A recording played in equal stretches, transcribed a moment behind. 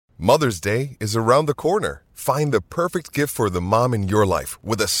Mother's Day is around the corner. Find the perfect gift for the mom in your life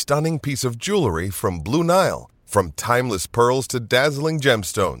with a stunning piece of jewelry from Blue Nile. From timeless pearls to dazzling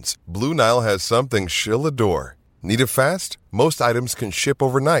gemstones, Blue Nile has something she'll adore. Need it fast? Most items can ship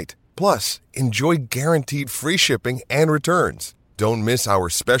overnight. Plus, enjoy guaranteed free shipping and returns. Don't miss our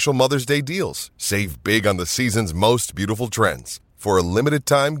special Mother's Day deals. Save big on the season's most beautiful trends. For a limited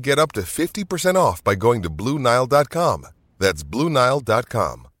time, get up to 50% off by going to BlueNile.com. That's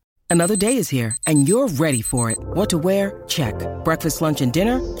BlueNile.com. Another day is here, and you're ready for it. What to wear? Check. Breakfast, lunch, and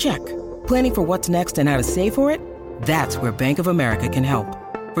dinner? Check. Planning for what's next and how to save for it? That's where Bank of America can help.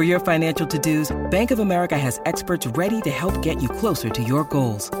 For your financial to-dos, Bank of America has experts ready to help get you closer to your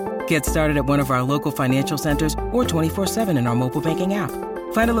goals. Get started at one of our local financial centers or 24/7 in our mobile banking app.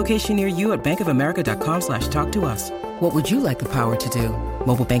 Find a location near you at bankofamerica.com/talktous. What would you like the power to do?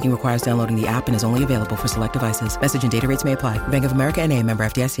 Mobile banking requires downloading the app and is only available for select devices. Message and data rates may apply. Bank of America N.A., member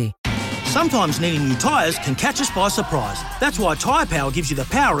FDIC. Sometimes needing new tyres can catch us by surprise. That's why Tyre Power gives you the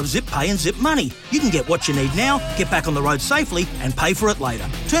power of zip pay and zip money. You can get what you need now, get back on the road safely and pay for it later.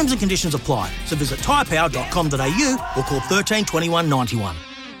 Terms and conditions apply. So visit tyrepower.com.au or call 13 21 91.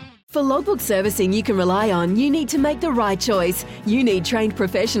 For logbook servicing you can rely on, you need to make the right choice. You need trained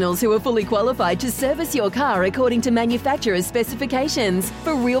professionals who are fully qualified to service your car according to manufacturer's specifications.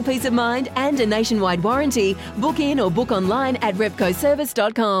 For real peace of mind and a nationwide warranty, book in or book online at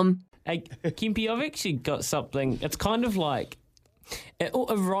repcoservice.com. Hey, Kimpy, I've actually got something. It's kind of like, it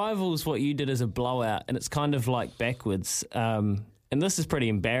rivals what you did as a blowout, and it's kind of like backwards. And this is pretty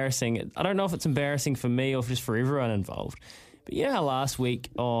embarrassing. I don't know if it's embarrassing for me or just for everyone involved. But you know how last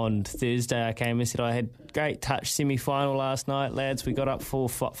week on Thursday I came and said I had great touch semi-final last night, lads. We got up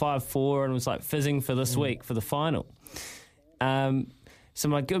 5-4 and was like fizzing for this week for the final. So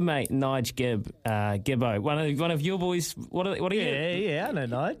my good mate Nige Gibbo, one of your boys. What are you? Yeah, I know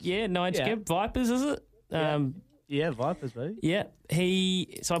Nige. Yeah, Nige Gibb, Vipers, is it? Yeah, Vipers, baby. Yeah,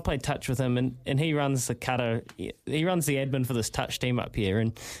 so I played touch with him, and he runs the cutter. He runs the admin for this touch team up here,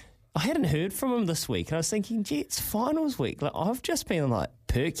 and I hadn't heard from him this week, and I was thinking, gee, it's finals week. Like, I've just been, like,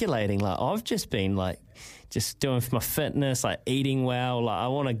 percolating. Like, I've just been, like, just doing for my fitness, like, eating well. Like, I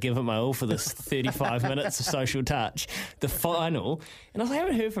want to give it my all for this 35 minutes of social touch, the final. And I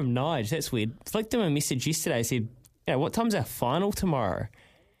haven't heard from Nige. That's weird. I flicked him a message yesterday. I said, what time's our final tomorrow?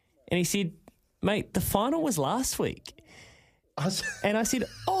 And he said, mate, the final was last week. And I said,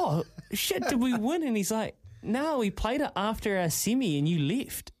 oh, shit, did we win? And he's like, no, we played it after our semi and you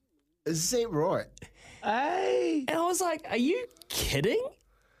left. Is that right? Hey. And I was like, are you kidding?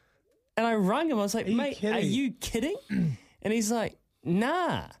 And I rang him. I was like, mate, are you kidding? And he's like,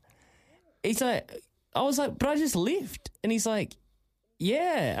 nah. He's like, I was like, but I just left. And he's like,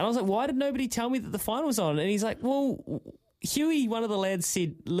 yeah. And I was like, why did nobody tell me that the final was on? And he's like, well, Huey, one of the lads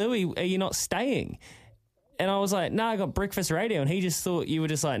said, Louis, are you not staying? And I was like, I got breakfast radio. And he just thought you were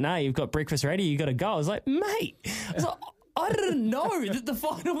just like, you've got breakfast radio, you got to go. I was like, mate. I was like, I didn't know that the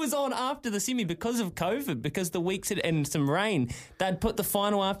final was on after the semi because of COVID, because the weeks had, and some rain, they'd put the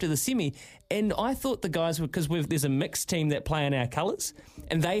final after the semi. And I thought the guys were, because there's a mixed team that play in our colours,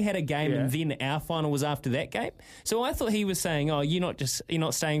 and they had a game and then our final was after that game. So I thought he was saying, you're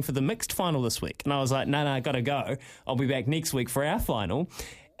not staying for the mixed final this week. And I was like, no, I got to go. I'll be back next week for our final.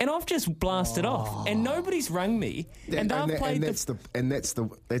 And I've just blasted off, and nobody's rung me. That's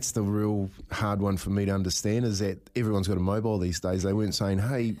the real hard one for me to understand, is that everyone's got a mobile these days. They weren't saying,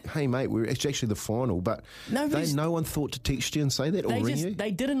 hey mate, it's actually the final, but no one thought to text you and say that or ring you.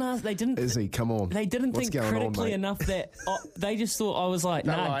 They didn't ask. They didn't. Izzy, come on. They didn't think critically enough that they just thought I was like,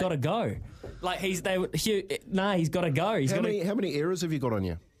 got to go. Like he's got to go. How many errors have you got on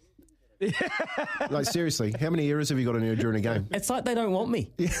you? Like, seriously, how many errors have you got on you during a game? It's like they don't want me.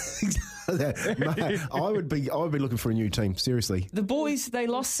 Mate, I would be looking for a new team, seriously. The boys, they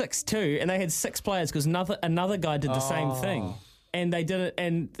lost 6-2 and they had 6 players because another guy did the same thing. And they did it,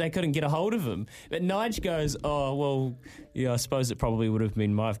 and they couldn't get a hold of him. But Nige goes, I suppose it probably would have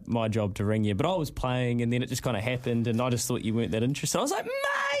been my job to ring you. But I was playing, and then it just kind of happened, and I just thought you weren't that interested. I was like,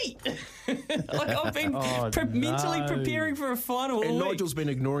 mate! Like, I've been mentally preparing for a final and Nigel's been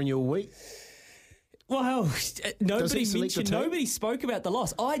ignoring you all week. Well, nobody spoke about the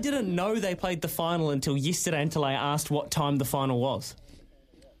loss. I didn't know they played the final until yesterday, until I asked what time the final was.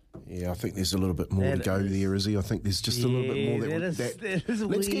 Yeah, I think there's a little bit more to go there, Izzy. I think there's just a little bit more. Let's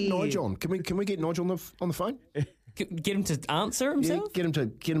get Nige on. Can we get Nige on the phone? Get him to answer himself? Yeah,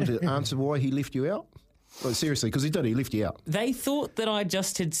 get him to answer why he left you out. Well, seriously, because he left you out. They thought that I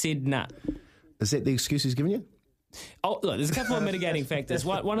just had said nah. Is that the excuse he's given you? Oh, look, there's a couple of mitigating factors.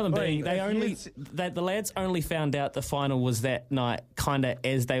 One of them being the lads only found out the final was that night kind of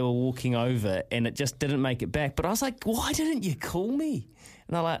as they were walking over, and it just didn't make it back. But I was like, why didn't you call me?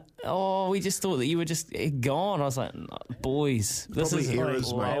 And they're like, oh, we just thought that you were just gone. I was like, no, boys, this probably is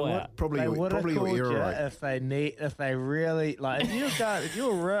errors, mate. Probably your error, right? If they really like, if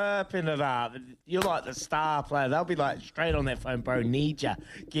you're ripping it up, you're like the star player. They'll be like straight on that phone, bro. Need ya?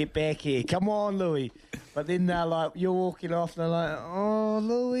 Get back here. Come on, Louis. But then they're like, you're walking off, and they're like, oh,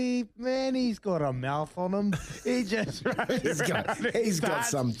 Louis, man, he's got a mouth on him. He just he's got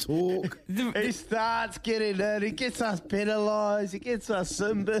some talk. He starts getting in. He gets us penalised. He gets us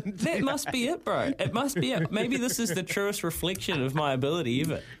sunburned. That must be it, bro. It must be it. Maybe this is the truest reflection of my ability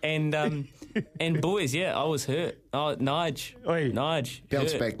ever. And boys, yeah, I was hurt. Oh, Nige.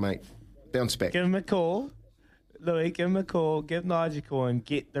 Bounce back, mate. Bounce back. Give him a call. Louis, give him a call, give Nigel a call and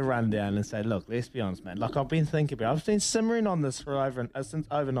get the rundown and say, look, let's be honest, man. Like, I've been thinking about it. I've been simmering on this for since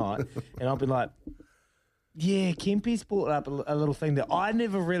overnight, and I've been like, yeah, Kempy's brought up a little thing that I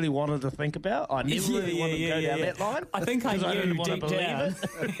never really wanted to think about. I never really wanted to go down that line. I think I didn't want to believe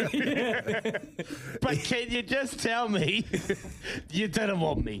it. But can you just tell me you didn't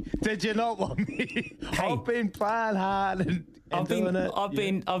want me? Did you not want me? Hey, I've been playing hard and I've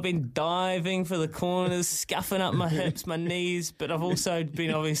been diving for the corners, scuffing up my hips, my knees, but I've also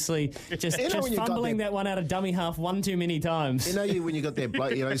been obviously just fumbling that one out of dummy half one too many times. You know, when you got that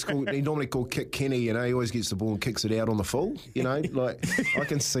bloke, he's normally called Kick Kenny. He always gets the ball and kicks it out on the full. Like I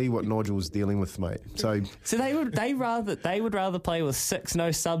can see what Nigel was dealing with, mate. So they would rather play with 6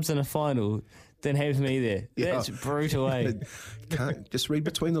 no subs in a final than have me there. Yeah. That's brutal, eh? Can't just read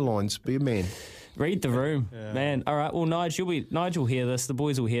between the lines. Be a man. Read the room, man. All right, well, Nigel will hear this. The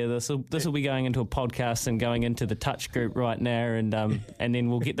boys will hear this. This will be going into a podcast and going into the touch group right now, and then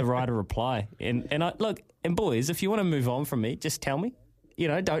we'll get the right reply. And boys, if you want to move on from me, just tell me.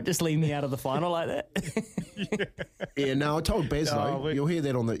 Don't just leave me out of the final like that. Yeah, no, I told Baz though. You'll hear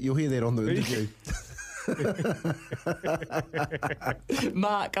that on the interview.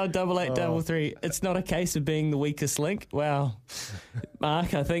 Mark, 8833. It's not a case of being the weakest link. Wow,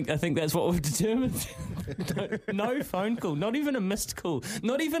 Mark, I think that's what we've determined. No phone call, not even a missed call,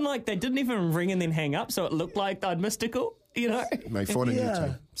 not even like they didn't even ring and then hang up, so it looked like I'd missed a call. Mate, finding you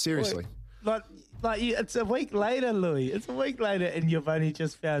too. Seriously. It's a week later, Louis. It's a week later, and you've only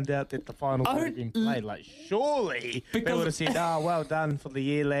just found out that the final would have been played. Like, surely they would have said, well done for the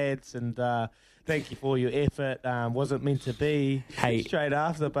year, lads, and thank you for your effort. Wasn't meant to be straight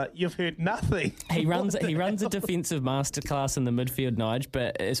after, but you've heard nothing. He runs a defensive masterclass in the midfield, Nige,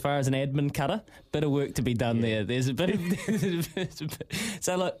 but as far as an admin cutter, bit of work to be done there. There's a bit of...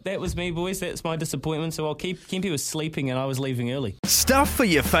 So, look, that was me, boys. That's my disappointment. So Kempy was sleeping and I was leaving early. Stuff for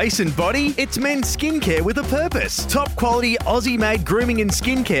your face and body? It's men's skincare with a purpose. Top quality Aussie-made grooming and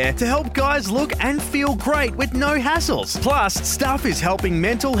skincare to help guys look and feel great with no hassles. Plus, Stuff is helping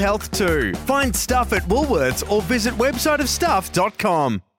mental health too. Find Stuff at Woolworths or visit websiteofstuff.com.